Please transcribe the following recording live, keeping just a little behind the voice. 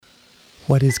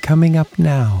What is coming up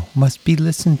now must be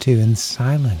listened to in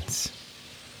silence,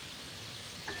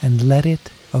 and let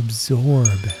it absorb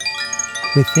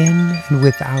within and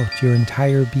without your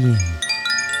entire being.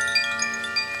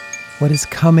 What is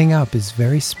coming up is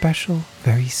very special,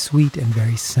 very sweet, and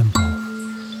very simple.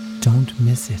 Don't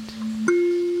miss it.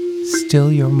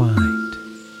 Still your mind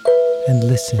and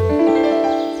listen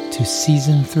to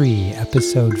Season 3,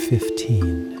 Episode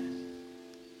 15.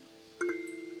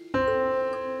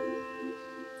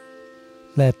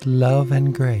 Let love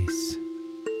and grace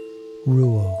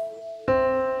rule.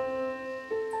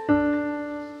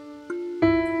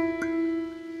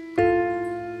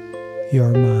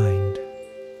 Your mind,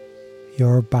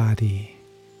 your body,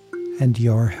 and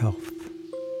your health.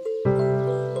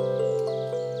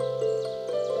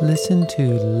 Listen to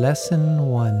Lesson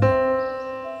 1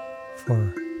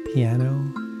 for piano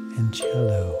and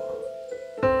cello,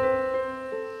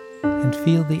 and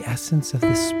feel the essence of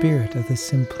the spirit of the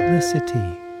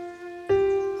simplicity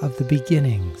of the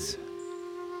beginnings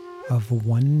of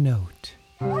one note.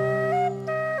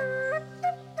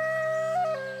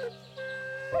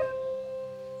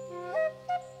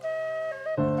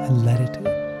 And let it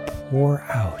pour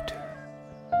out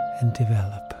and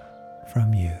develop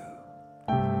from you.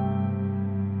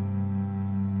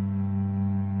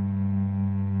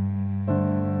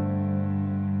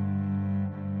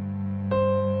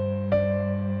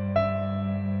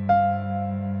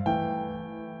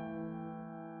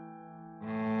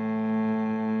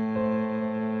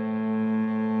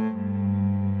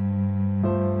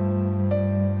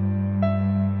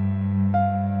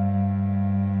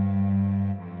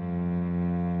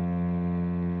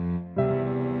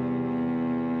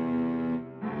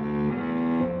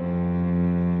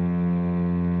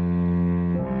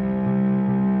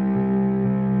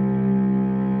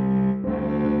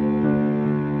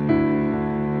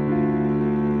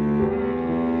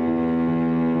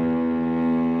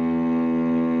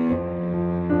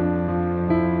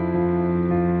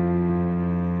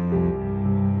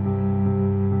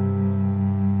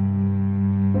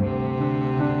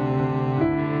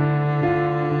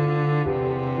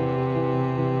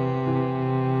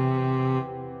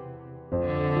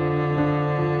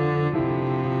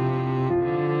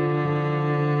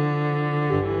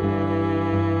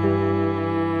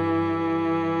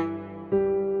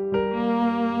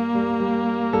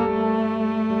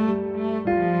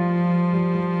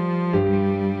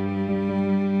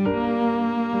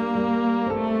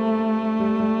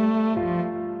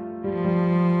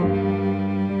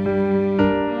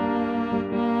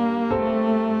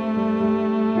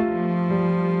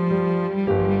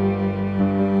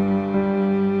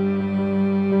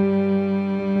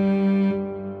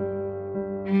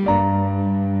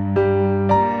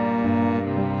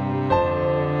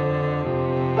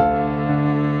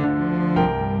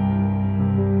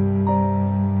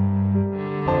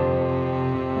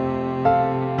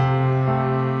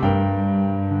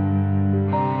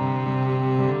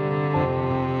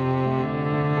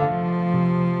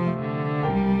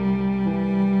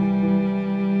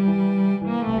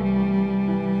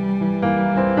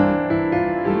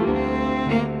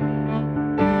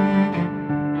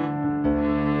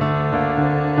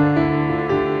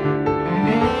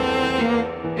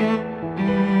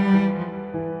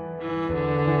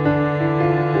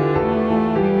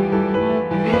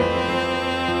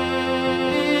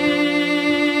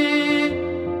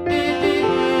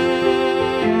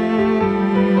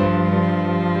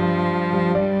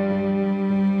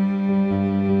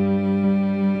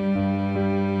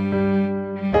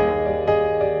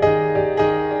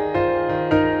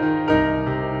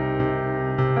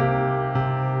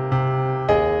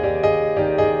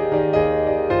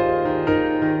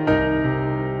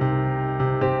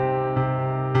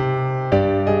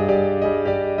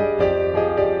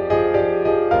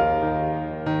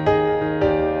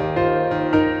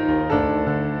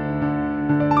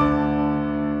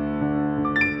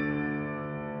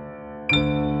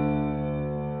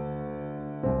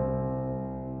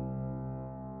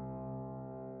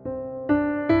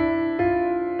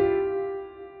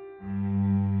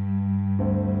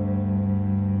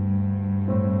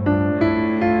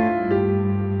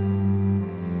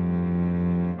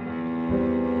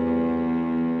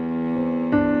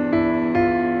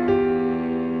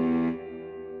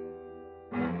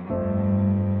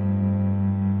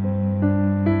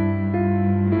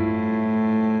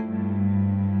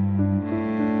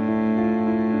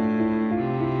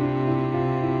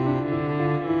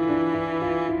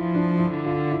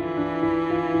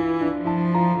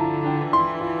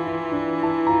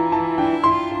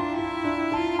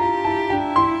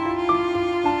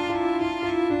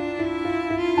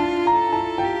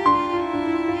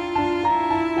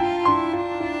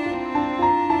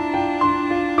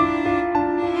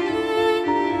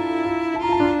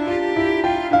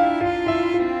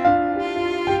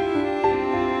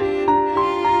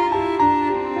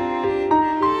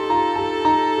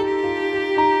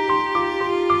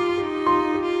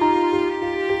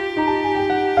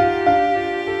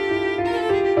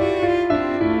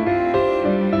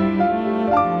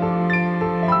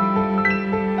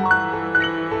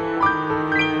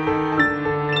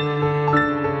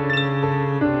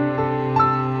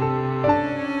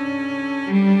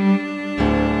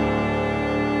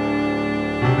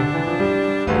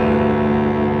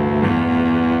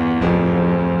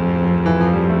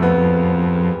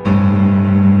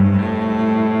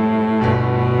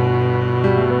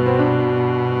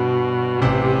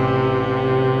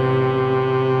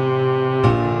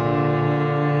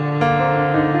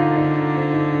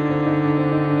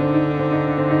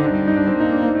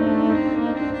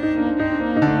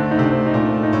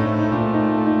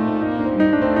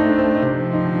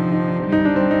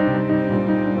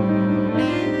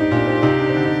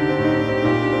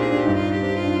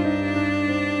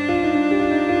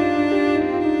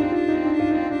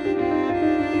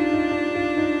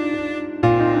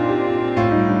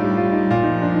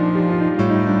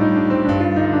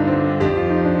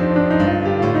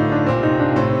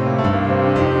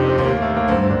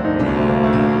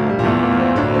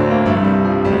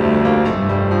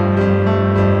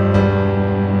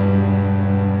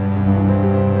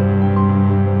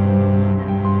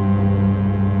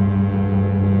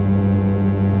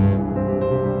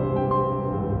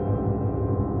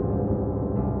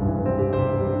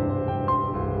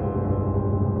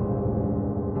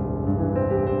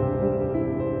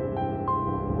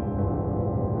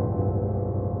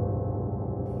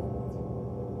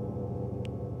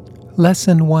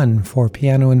 Lesson 1 for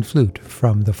piano and flute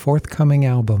from the forthcoming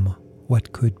album,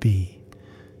 What Could Be.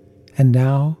 And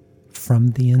now,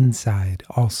 from the inside,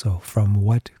 also from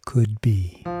What Could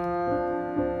Be.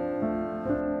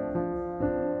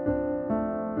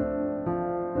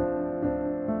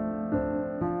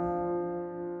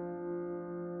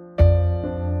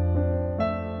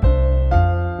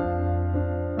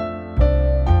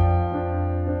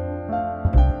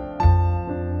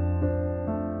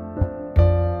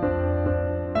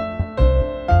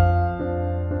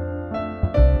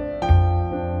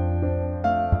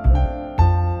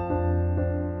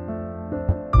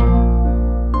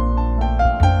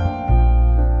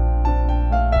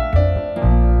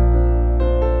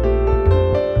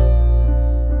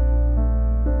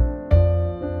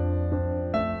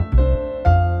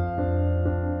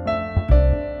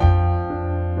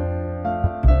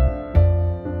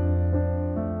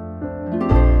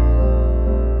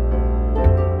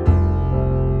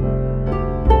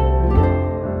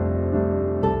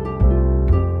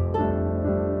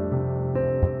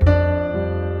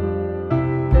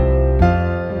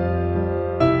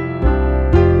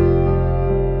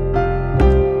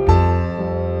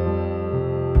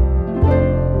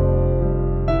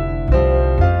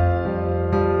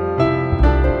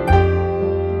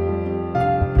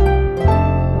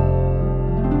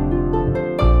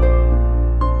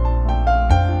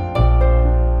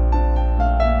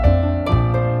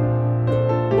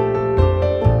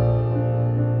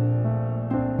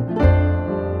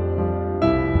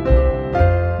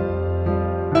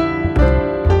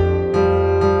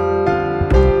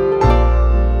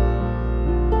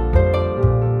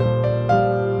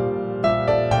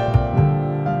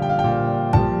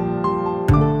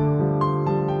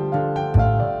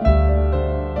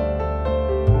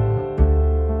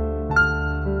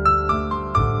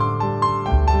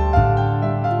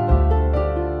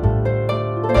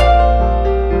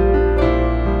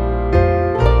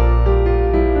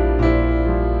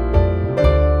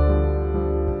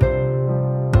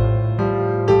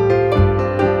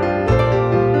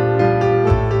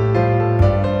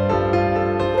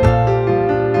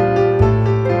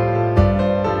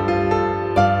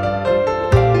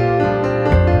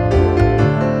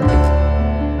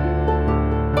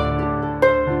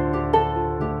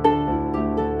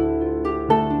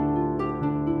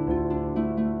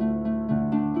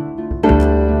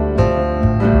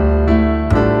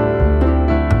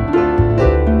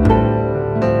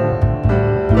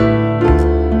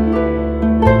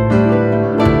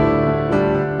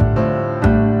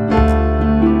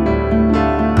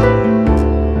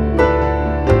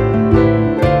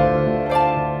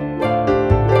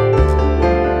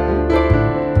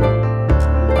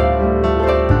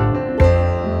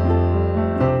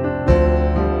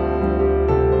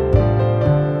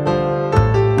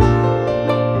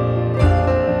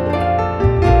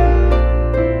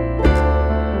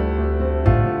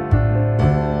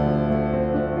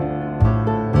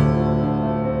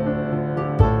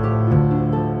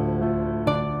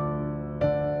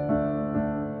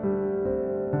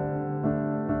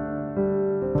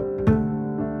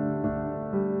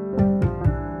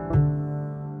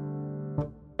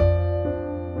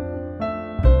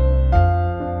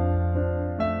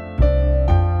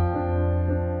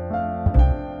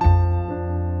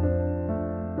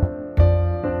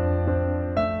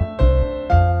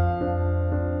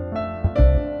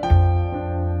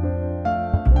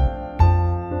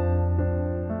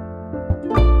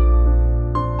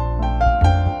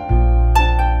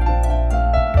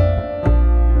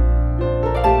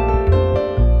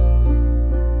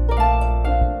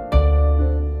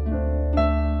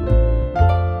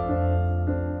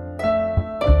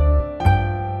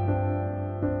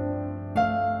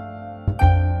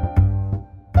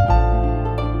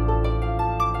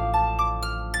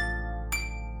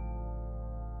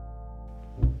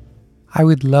 I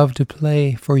would love to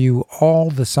play for you all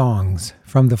the songs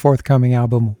from the forthcoming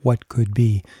album, What Could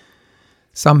Be.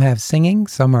 Some have singing,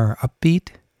 some are upbeat.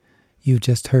 You've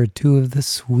just heard two of the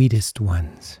sweetest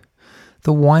ones.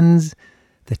 The ones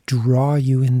that draw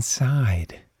you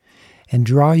inside and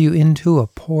draw you into a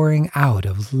pouring out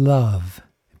of love,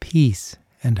 peace,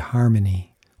 and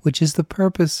harmony, which is the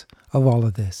purpose of all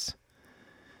of this.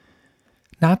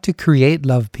 Not to create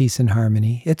love, peace, and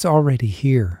harmony, it's already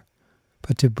here,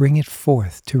 but to bring it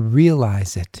forth, to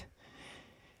realize it,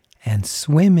 and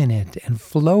swim in it, and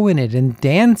flow in it, and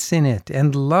dance in it,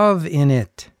 and love in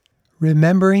it.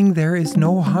 Remembering there is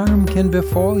no harm can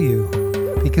befall you,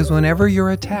 because whenever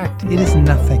you're attacked, it is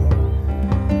nothing.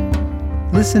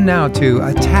 Listen now to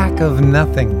Attack of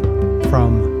Nothing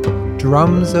from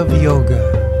Drums of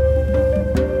Yoga.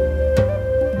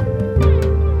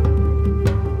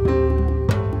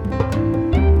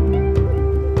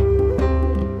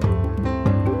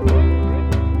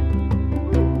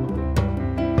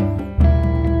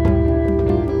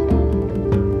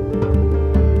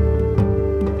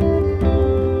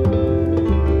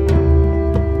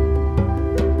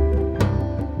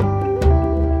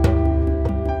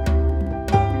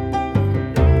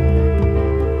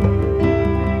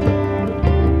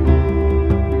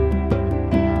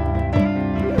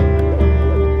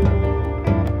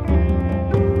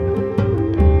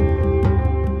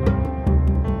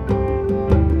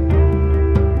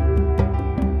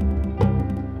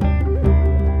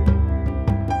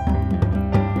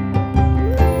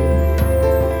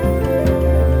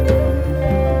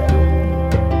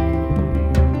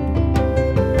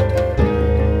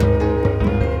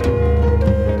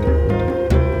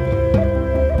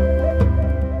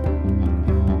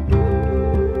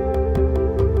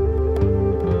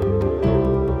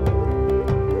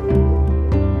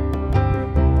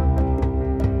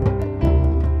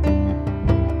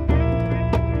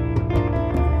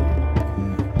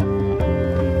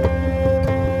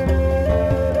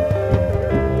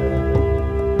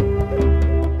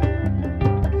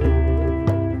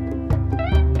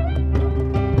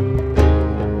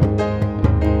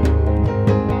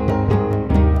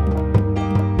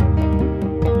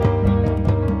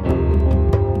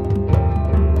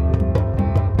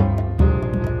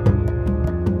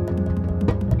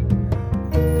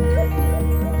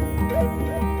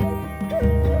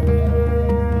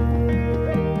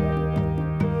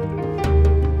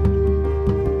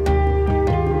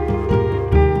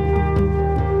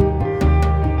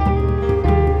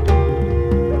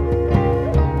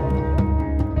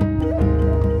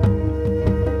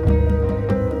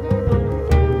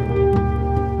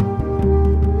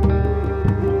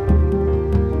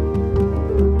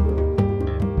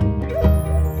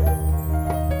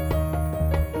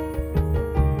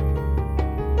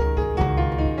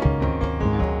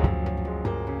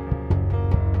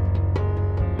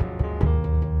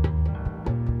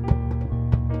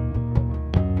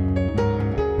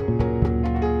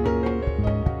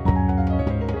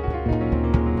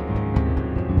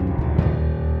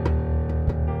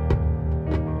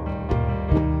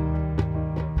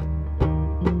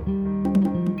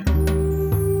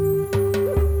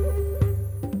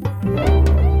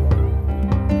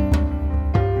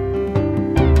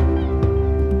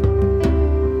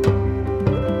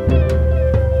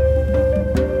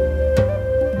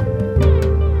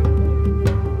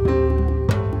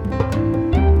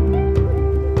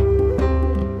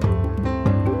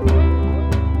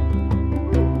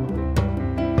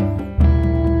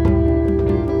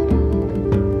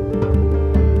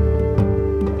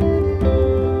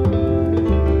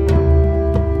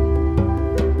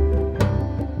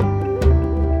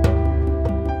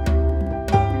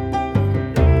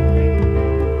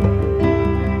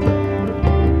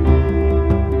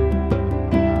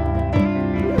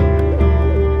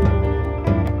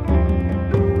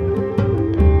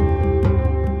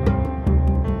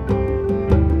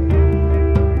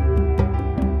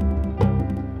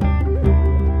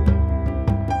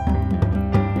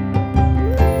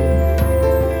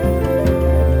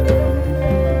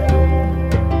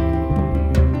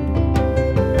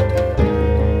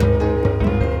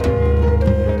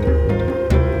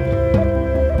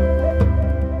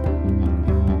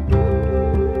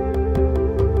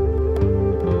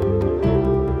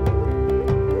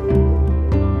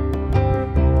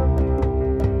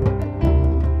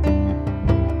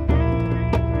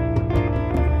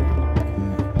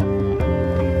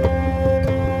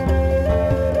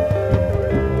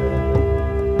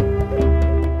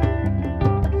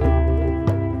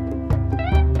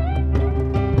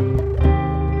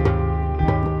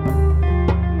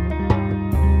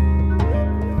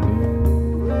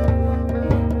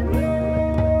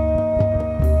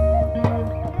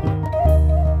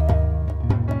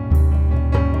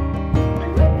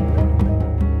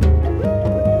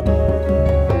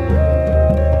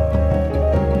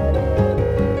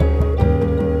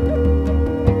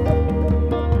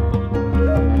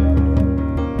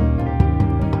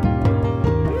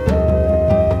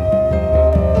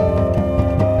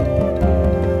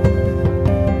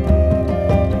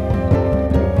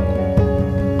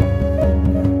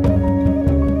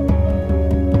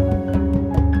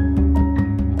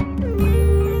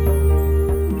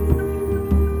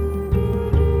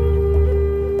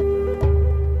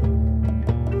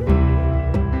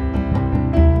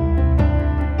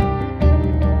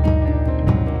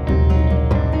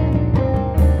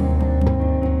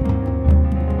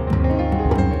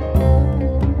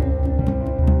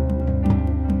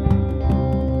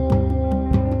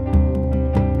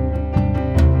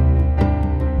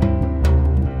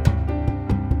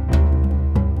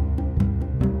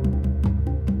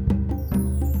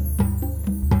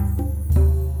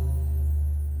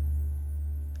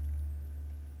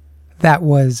 That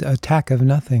was Attack of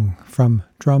Nothing from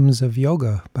Drums of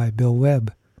Yoga by Bill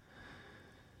Webb.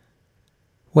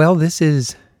 Well, this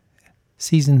is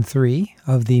Season 3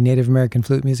 of the Native American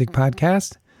Flute Music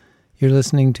Podcast. You're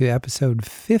listening to episode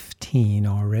 15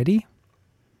 already.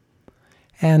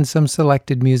 And some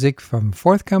selected music from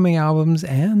forthcoming albums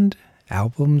and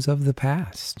albums of the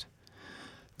past.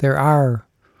 There are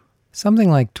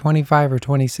something like 25 or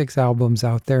 26 albums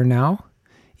out there now.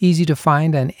 Easy to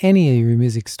find on any of your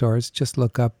music stores. Just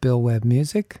look up Bill Webb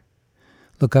Music.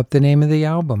 Look up the name of the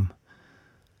album,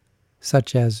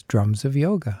 such as Drums of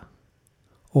Yoga,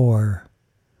 or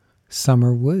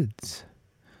Summer Woods,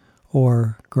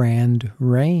 or Grand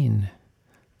Rain.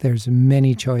 There's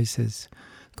many choices.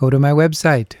 Go to my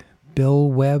website,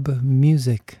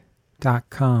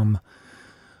 billwebbmusic.com.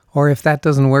 Or if that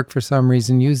doesn't work for some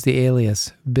reason, use the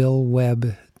alias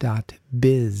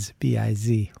billwebb.biz,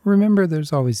 B-I-Z. Remember,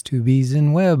 there's always two B's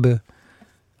in web.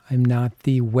 I'm not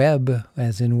the web,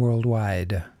 as in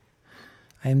worldwide.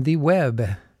 I am the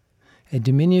web, a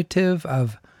diminutive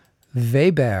of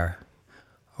Weber,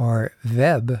 or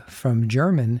Web from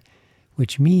German,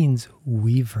 which means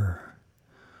weaver.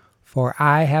 For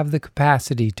I have the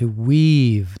capacity to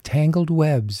weave tangled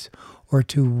webs, or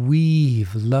to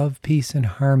weave love, peace, and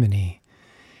harmony.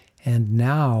 And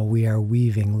now we are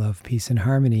weaving love, peace, and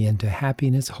harmony into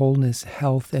happiness, wholeness,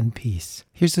 health, and peace.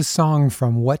 Here's a song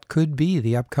from what could be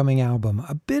the upcoming album,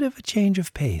 a bit of a change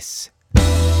of pace.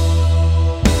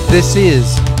 This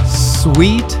is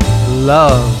Sweet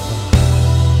Love.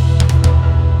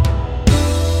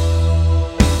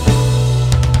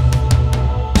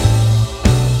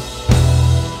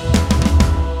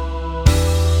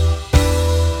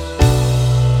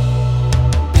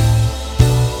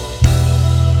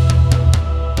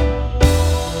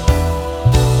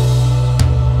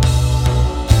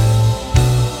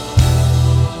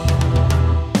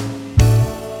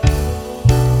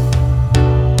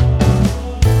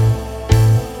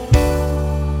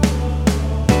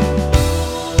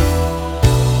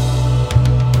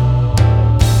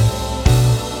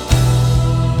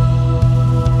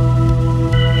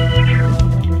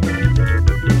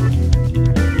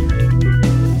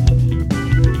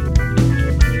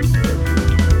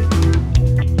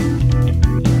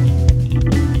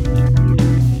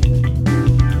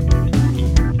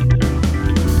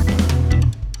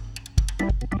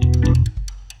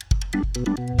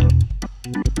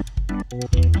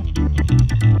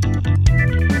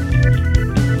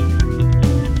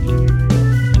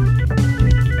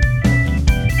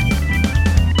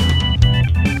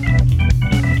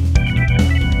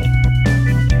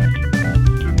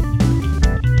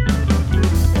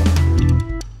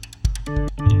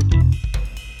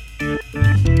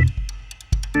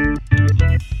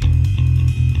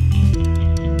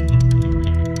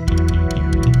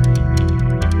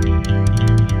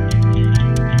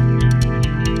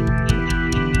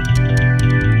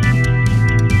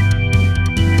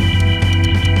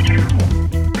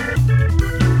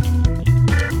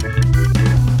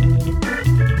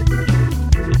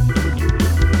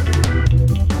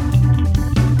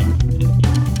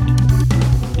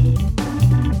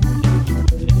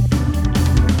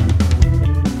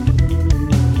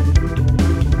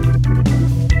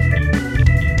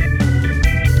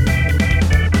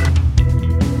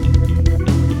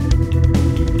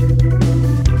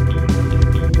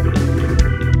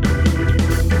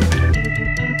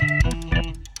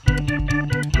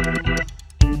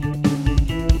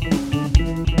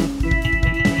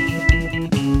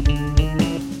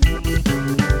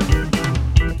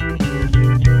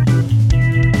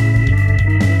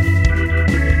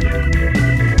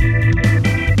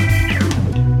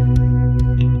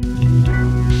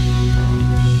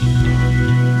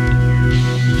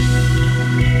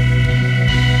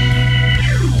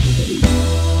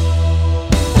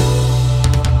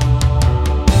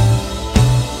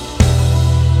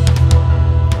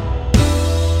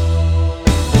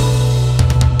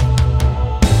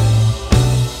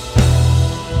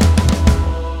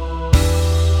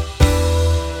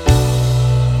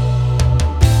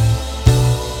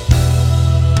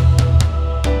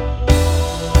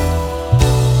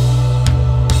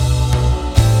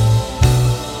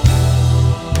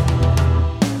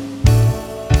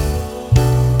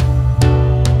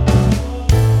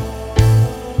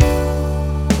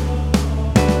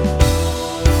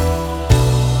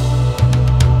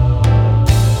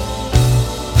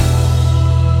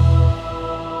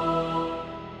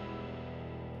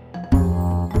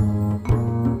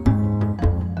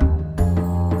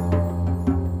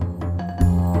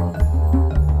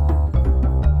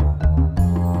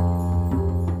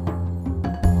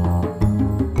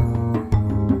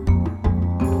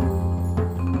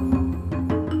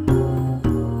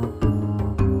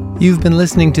 You've been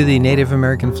listening to the Native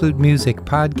American Flute Music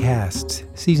Podcast,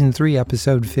 Season 3,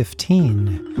 Episode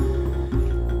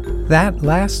 15. That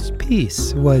last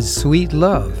piece was Sweet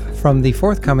Love from the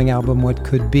forthcoming album, What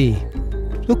Could Be.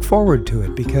 Look forward to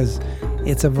it because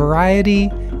it's a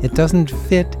variety. It doesn't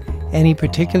fit any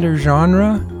particular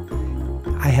genre.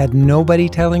 I had nobody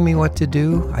telling me what to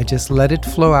do. I just let it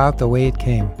flow out the way it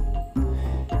came.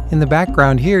 In the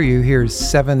background here, you hear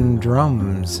 7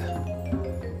 drums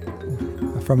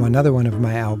from another one of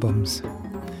my albums.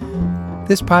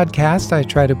 This podcast I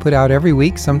try to put out every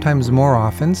week, sometimes more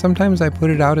often. Sometimes I put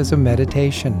it out as a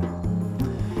meditation.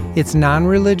 It's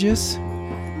non-religious.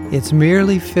 It's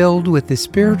merely filled with the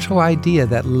spiritual idea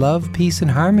that love, peace,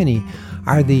 and harmony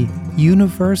are the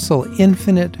universal,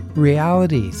 infinite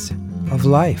realities of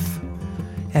life.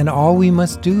 And all we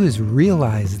must do is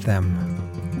realize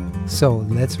them. So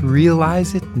let's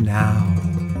realize it now.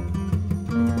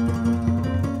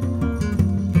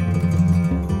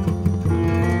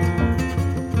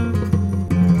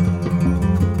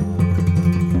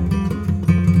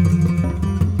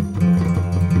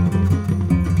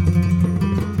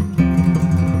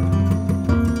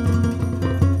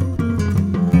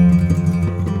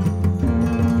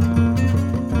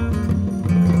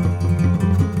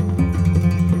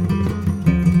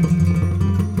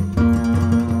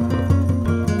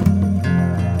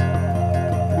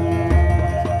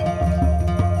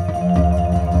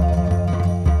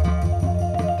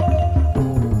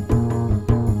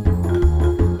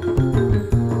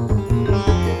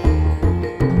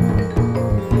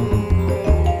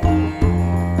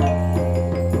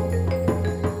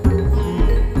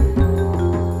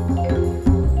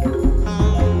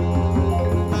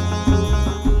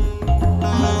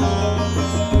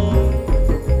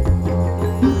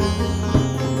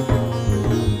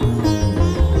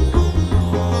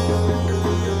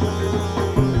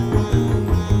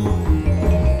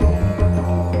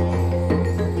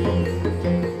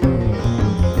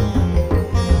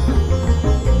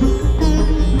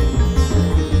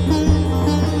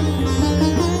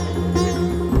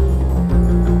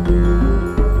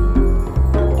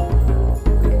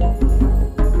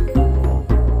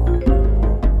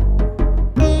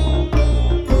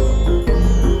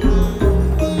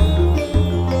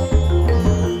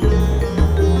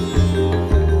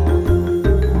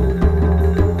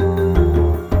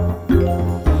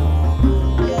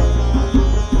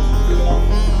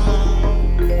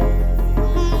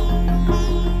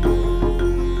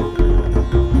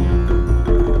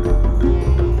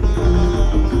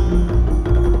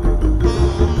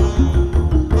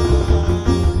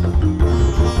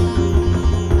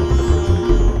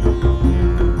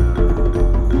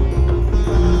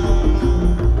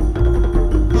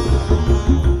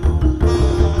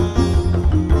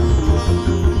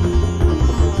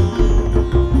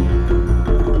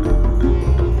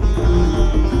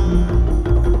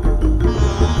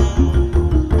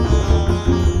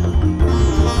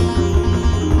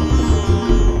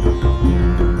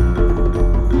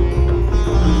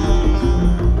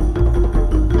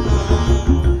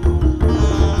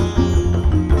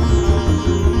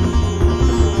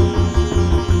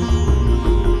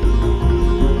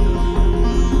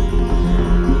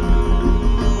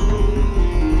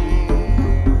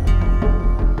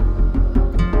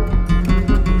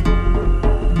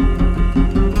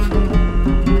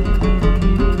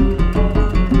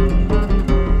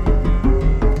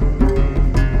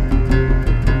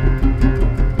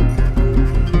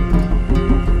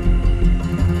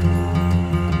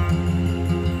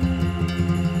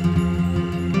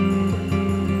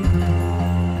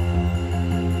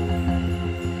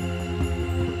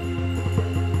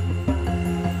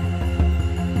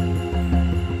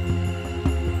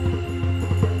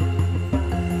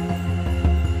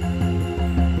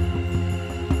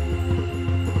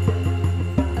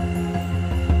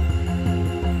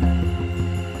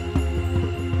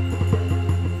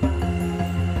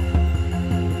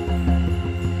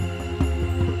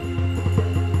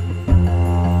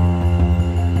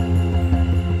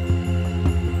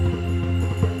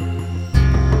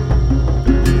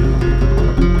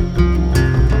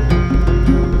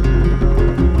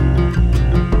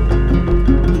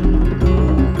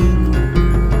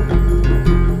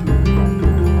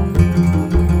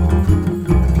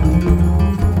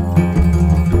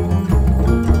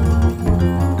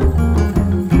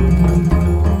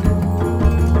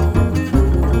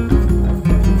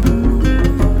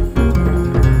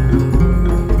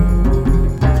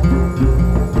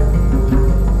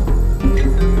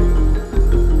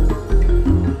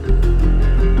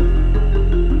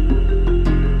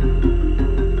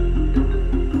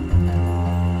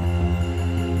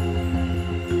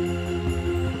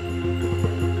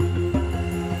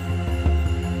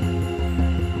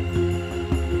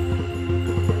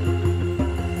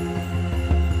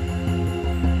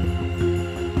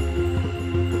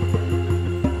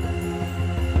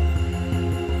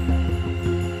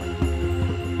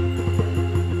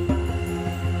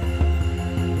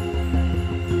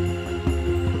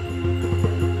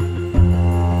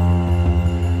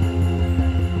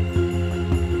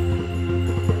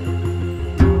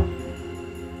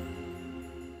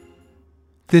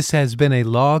 This has been a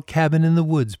Log Cabin in the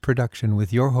Woods production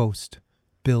with your host,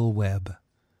 Bill Webb.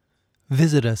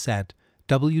 Visit us at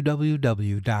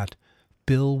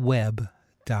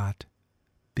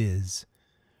www.billwebb.biz.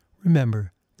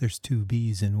 Remember, there's 2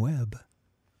 B's in Webb.